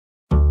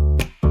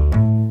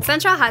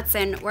Central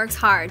Hudson works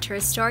hard to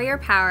restore your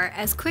power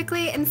as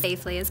quickly and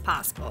safely as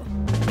possible.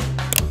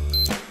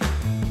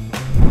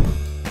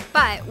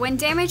 But when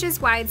damage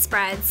is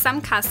widespread, some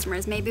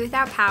customers may be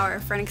without power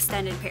for an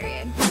extended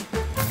period.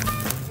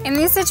 In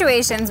these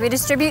situations, we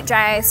distribute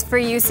dry ice for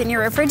use in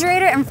your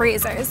refrigerator and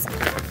freezers.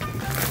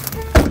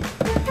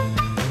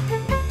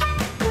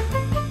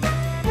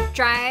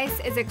 Dry ice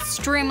is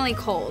extremely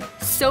cold,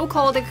 so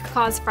cold it could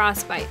cause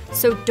frostbite,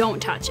 so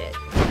don't touch it.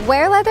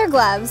 Wear leather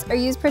gloves or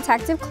use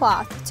protective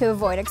cloth to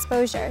avoid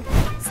exposure.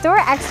 Store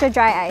extra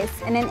dry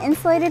ice in an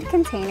insulated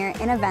container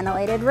in a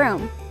ventilated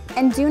room.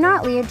 And do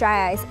not leave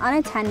dry ice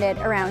unattended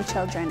around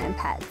children and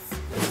pets.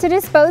 To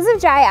dispose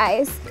of dry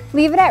ice,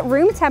 leave it at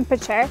room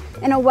temperature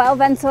in a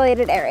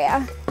well-ventilated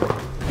area.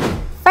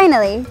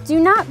 Finally,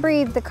 do not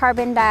breathe the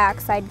carbon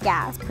dioxide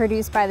gas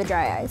produced by the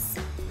dry ice.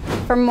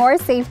 For more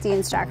safety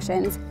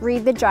instructions,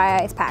 read the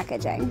dry ice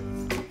packaging.